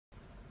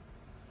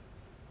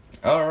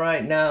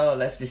Alright, now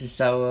this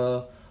is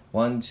our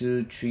 1,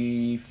 2,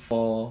 3,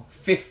 4,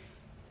 5th.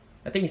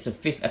 I think it's the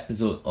 5th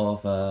episode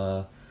of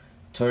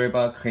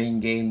Toreba crane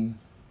game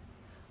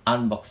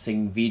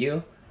unboxing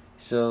video.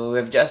 So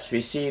we've just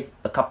received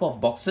a couple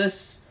of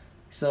boxes.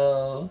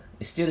 So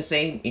it's still the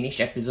same. In each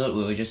episode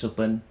we will just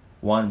open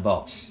one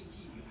box.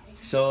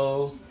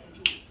 So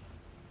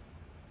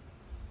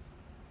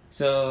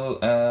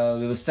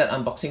we will start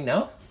unboxing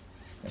now.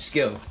 Let's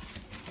go.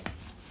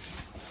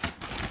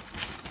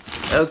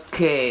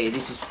 Okay,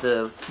 this is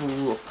the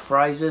full of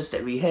prizes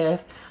that we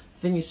have. I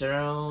think it's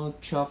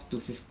around 12 to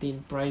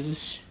 15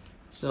 prizes.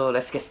 So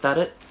let's get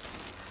started.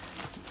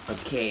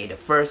 Okay, the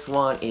first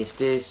one is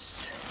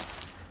this,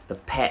 the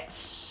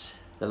pets,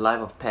 the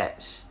life of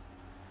pets,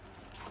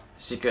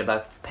 secret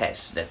life of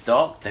pets, that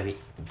dog that we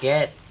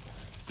get.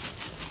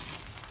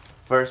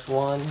 First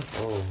one,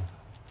 oh,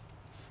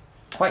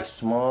 quite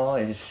small.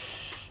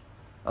 It's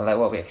unlike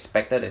what we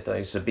expected. I thought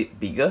it's a bit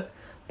bigger,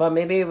 but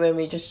maybe when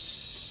we just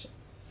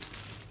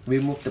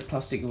remove the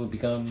plastic it will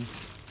become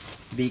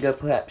bigger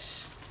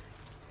perhaps.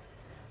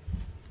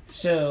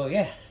 So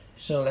yeah,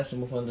 so let's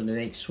move on to the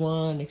next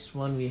one. Next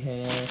one we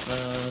have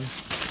a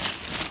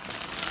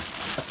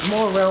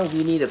small round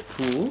Winnie the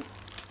Pooh.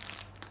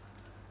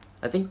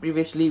 I think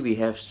previously we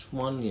have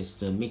one is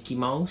the Mickey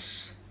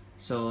Mouse,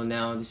 so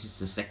now this is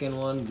the second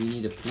one,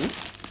 Winnie the Pooh.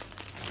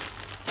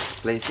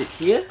 Place it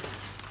here.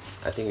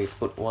 I think we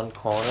put one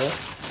corner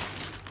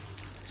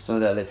so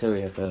that later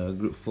we have a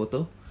group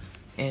photo.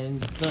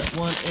 And the third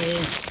one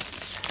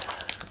is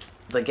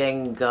the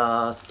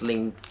Gengar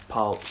sling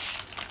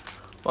pouch.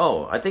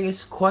 Wow, I think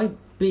it's quite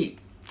big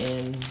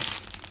and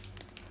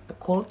the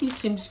quality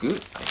seems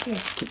good. I think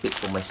I'll keep it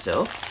for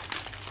myself.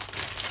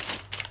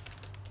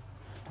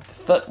 The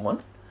third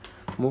one.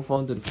 Move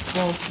on to the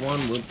fourth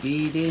one would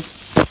be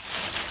this.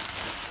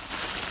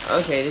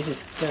 Okay, this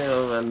is kind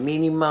of a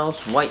Minnie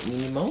Mouse, white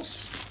Minnie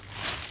Mouse.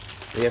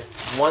 We have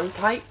one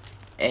type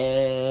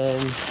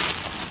and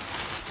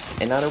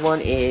another one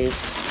is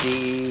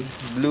the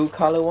blue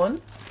color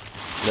one,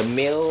 the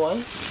male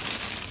one.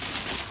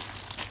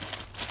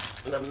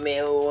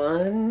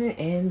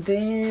 And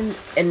then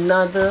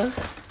another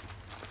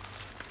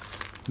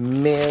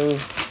male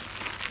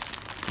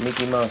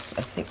Mickey Mouse.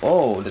 I think,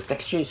 oh, the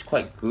texture is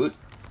quite good.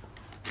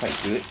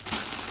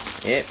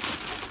 Yep.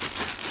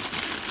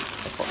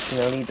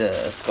 Unfortunately,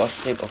 the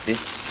scotch tape of this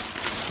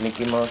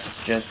Mickey Mouse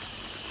is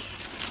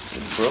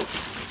just broke.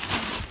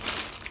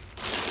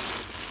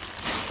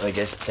 I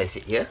just place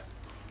it here.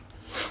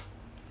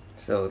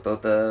 So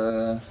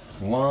total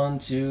 1,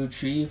 2,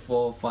 3,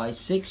 4, 5,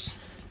 6,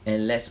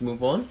 and let's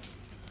move on.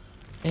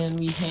 And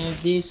we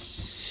have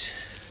this.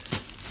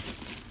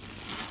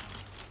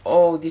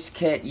 Oh, this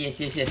cat. Yes.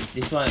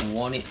 This one I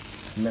won it.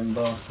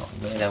 Remember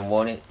when I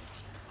won it?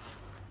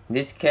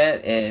 This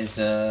cat is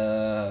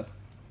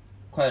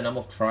quite a number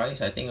of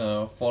tries. I think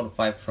 4 to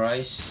 5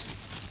 tries.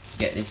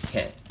 Get this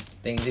cat.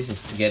 I think this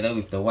is together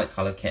with the white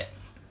color cat.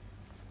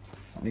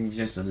 I think it's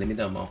just a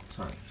limited amount of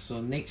time. So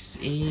next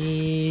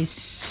is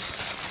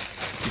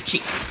the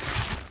chick.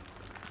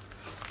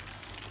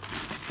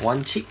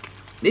 One chick.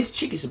 This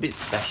chick is a bit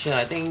special.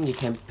 I think you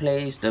can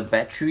place the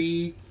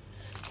battery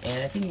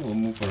and I think it will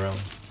move around.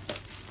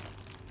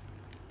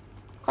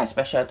 Quite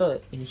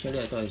special. Initially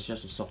I thought it's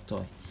just a soft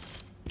toy.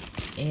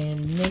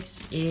 And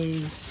next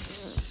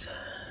is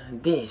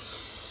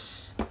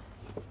this,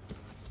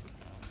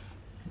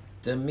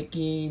 the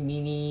Mickey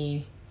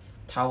Mini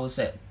towel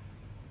set.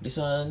 This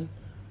one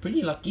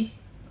pretty lucky.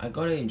 I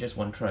got it in just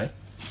one try.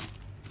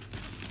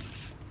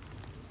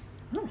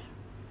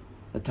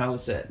 The towel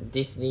set,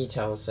 Disney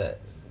towel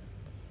set.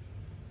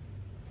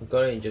 I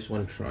got it in just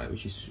one try,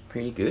 which is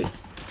pretty good.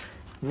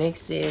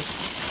 Next is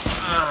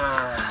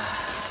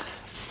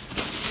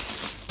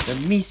the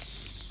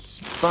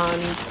Miss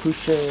Bunny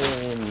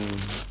cushion.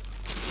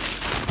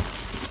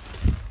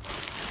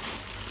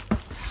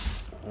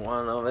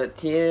 One of it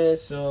here.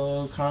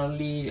 So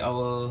currently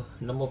our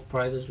number of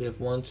prizes, we have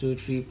 1, 2,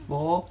 3,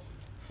 4,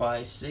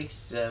 5, 6,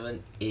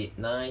 7, 8,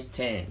 9,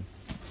 10.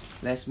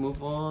 Let's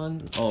move on.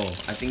 Oh,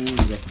 I think we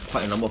have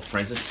quite a number of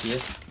prizes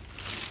here.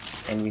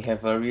 And we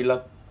have a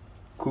Rila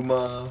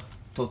Kuma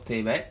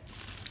tote bag.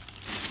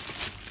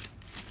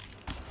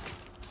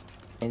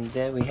 And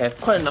then we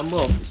have quite a number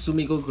of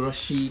Sumigo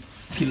Groshi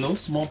pillows,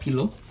 small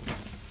pillow.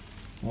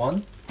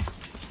 1,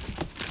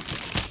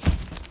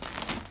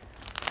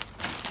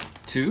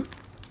 2,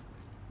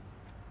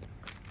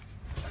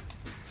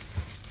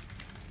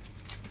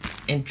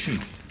 and 3.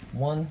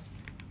 1,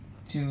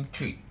 2,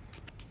 3.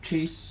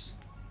 3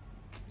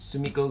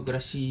 Sumiko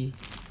Grashi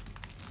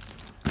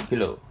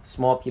pillow,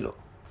 small pillow.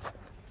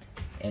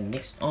 And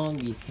next on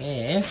we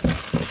have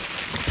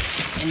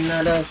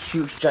another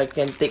huge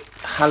gigantic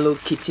Hello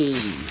Kitty.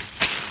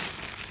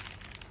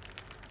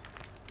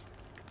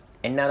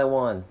 Another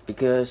one,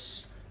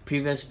 because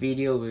previous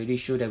video we already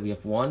showed that we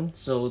have one,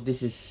 so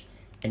this is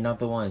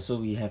another one. So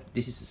we have,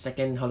 this is the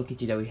second Hello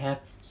Kitty that we have,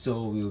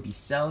 so we will be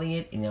selling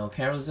it in our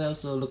carousel.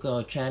 So look at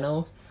our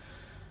channel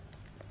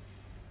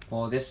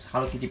for this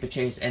Hello Kitty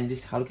purchase, and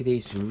this Hello Kitty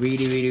is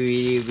really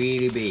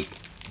big.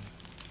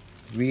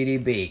 Really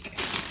big.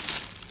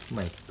 Oh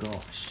my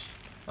gosh.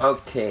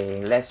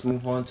 Okay, let's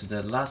move on to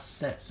the last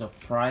sets of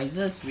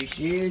prizes, which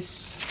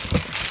is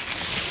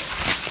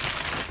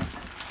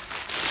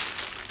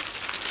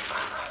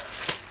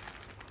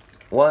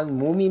one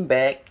Moomin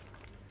bag,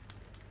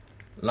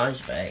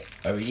 lunch bag.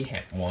 I already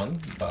have one,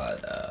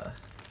 but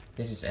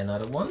this is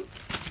another one.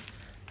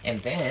 And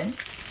then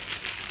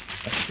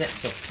a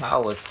set of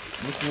towels.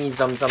 Disney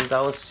Zum Zum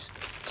towels.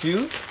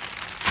 2,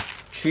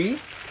 3,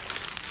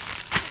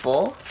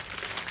 4,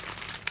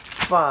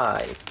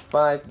 5.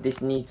 5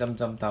 Disney Zum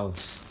Zum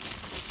towels.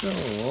 So,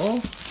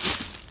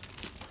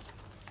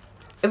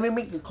 if we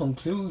make the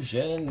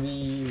conclusion,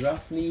 we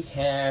roughly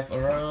have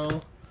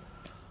around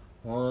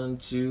 1,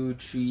 2,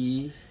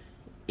 3,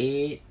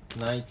 8,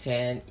 9,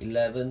 10,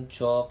 11,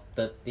 12,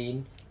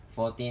 13,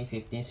 14,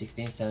 15,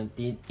 16,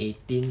 17,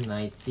 18,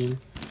 19,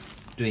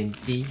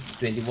 20,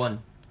 21.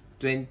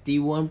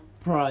 21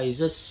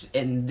 prizes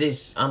in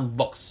this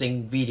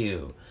unboxing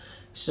video.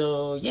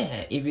 So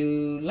yeah, if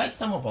you like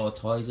some of our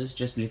toys,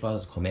 just leave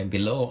us a comment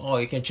below, or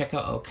you can check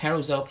out our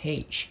carousell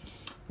page,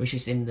 which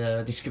is in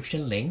the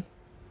description link.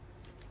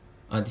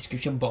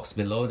 Description box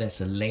below,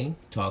 there's a link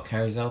to our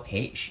carousell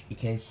page. You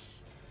can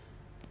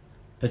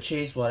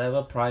purchase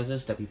whatever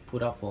prizes that we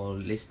put up for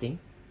listing.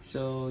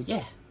 So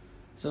yeah,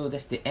 so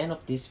that's the end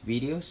of this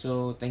video.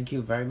 So thank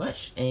you very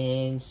much,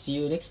 and see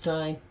you next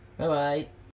time. Bye bye.